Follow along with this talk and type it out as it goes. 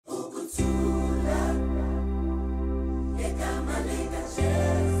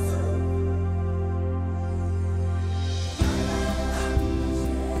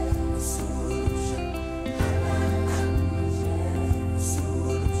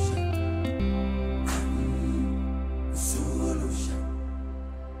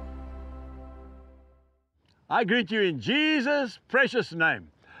I greet you in Jesus' precious name.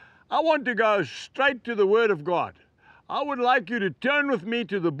 I want to go straight to the Word of God. I would like you to turn with me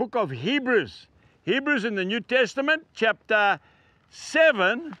to the book of Hebrews. Hebrews in the New Testament, chapter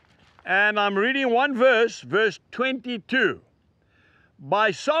 7, and I'm reading one verse, verse 22.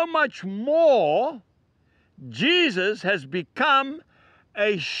 By so much more, Jesus has become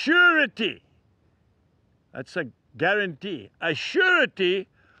a surety. That's a guarantee, a surety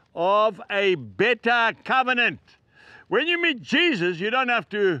of a better covenant. When you meet Jesus, you don't have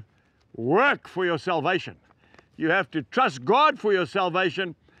to work for your salvation. You have to trust God for your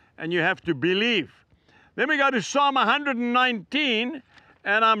salvation, and you have to believe. Then we go to Psalm 119,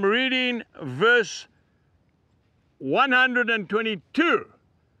 and I'm reading verse 122.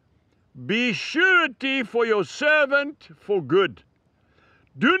 Be surety for your servant for good.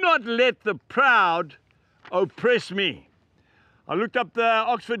 Do not let the proud oppress me. I looked up the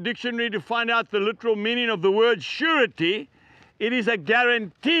Oxford Dictionary to find out the literal meaning of the word surety. It is a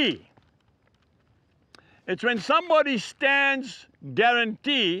guarantee. It's when somebody stands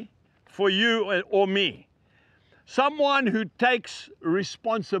guarantee for you or me. Someone who takes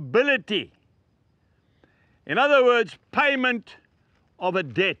responsibility. In other words, payment of a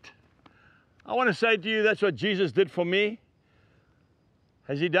debt. I want to say to you, that's what Jesus did for me.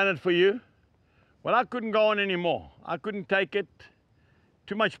 Has He done it for you? Well, I couldn't go on anymore. I couldn't take it.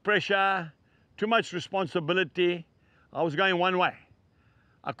 Too much pressure, too much responsibility. I was going one way.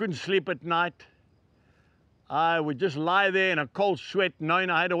 I couldn't sleep at night. I would just lie there in a cold sweat knowing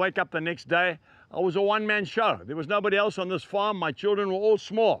I had to wake up the next day. I was a one-man show. There was nobody else on this farm. My children were all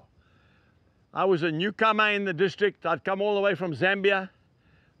small. I was a newcomer in the district. I'd come all the way from Zambia.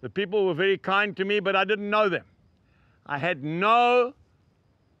 The people were very kind to me, but I didn't know them. I had no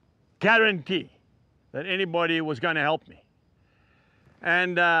guarantee that anybody was going to help me.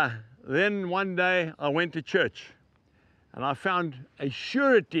 And then one day I went to church, and I found a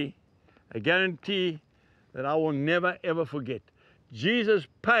surety, a guarantee that I will never ever forget. Jesus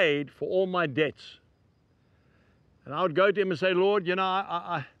paid for all my debts. And I would go to Him and say, Lord, you know,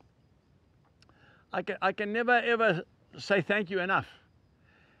 I can never ever say thank you enough.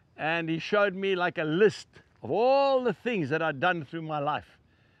 And He showed me like a list of all the things that I'd done through my life.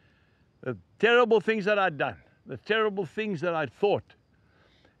 The terrible things that I'd done, the terrible things that I'd thought.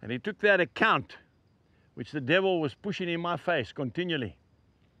 And He took that account, which the devil was pushing in my face continually.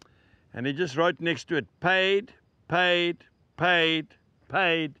 And He just wrote next to it, paid, paid, paid,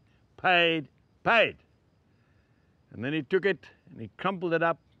 paid, paid, paid. And then He took it and He crumpled it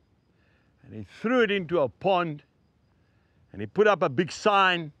up and He threw it into a pond and He put up a big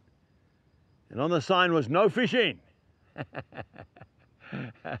sign, and on the sign was no fishing.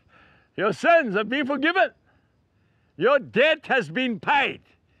 Your sins have been forgiven. Your debt has been paid.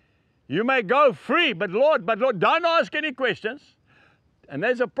 You may go free, but Lord, don't ask any questions. And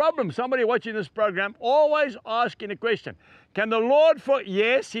there's a problem. Somebody watching this program always asking a question. Can the Lord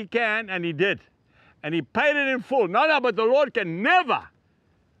yes, He can, and He did. And He paid it in full. No, but the Lord can never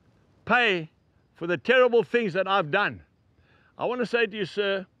pay for the terrible things that I've done. I want to say to you,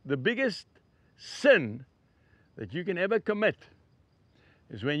 sir, the biggest sin that you can ever commit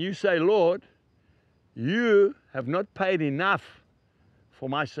is when you say, Lord, you have not paid enough for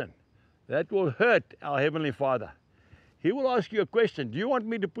my sin. That will hurt our Heavenly Father. He will ask you a question. Do you want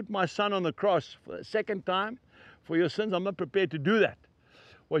me to put my son on the cross for a second time for your sins? I'm not prepared to do that.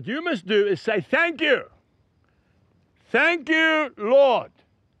 What you must do is say, thank you. Thank you, Lord.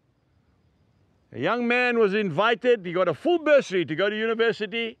 A young man was invited. He got a full bursary to go to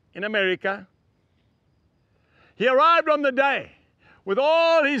university in America. He arrived on the day with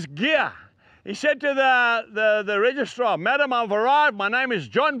all his gear. He said to the registrar, Madam, I've arrived. My name is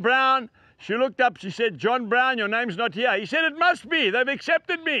John Brown. She looked up. She said, John Brown, your name's not here. He said, it must be. They've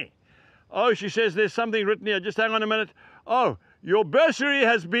accepted me. Oh, she says, there's something written here. Just hang on a minute. Oh, your bursary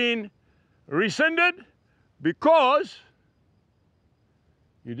has been rescinded because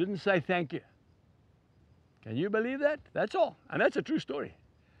you didn't say thank you. Can you believe that? That's all. And that's a true story.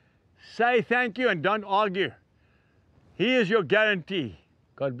 Say thank you and don't argue. He is your guarantee.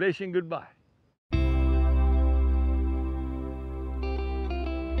 God bless you and goodbye.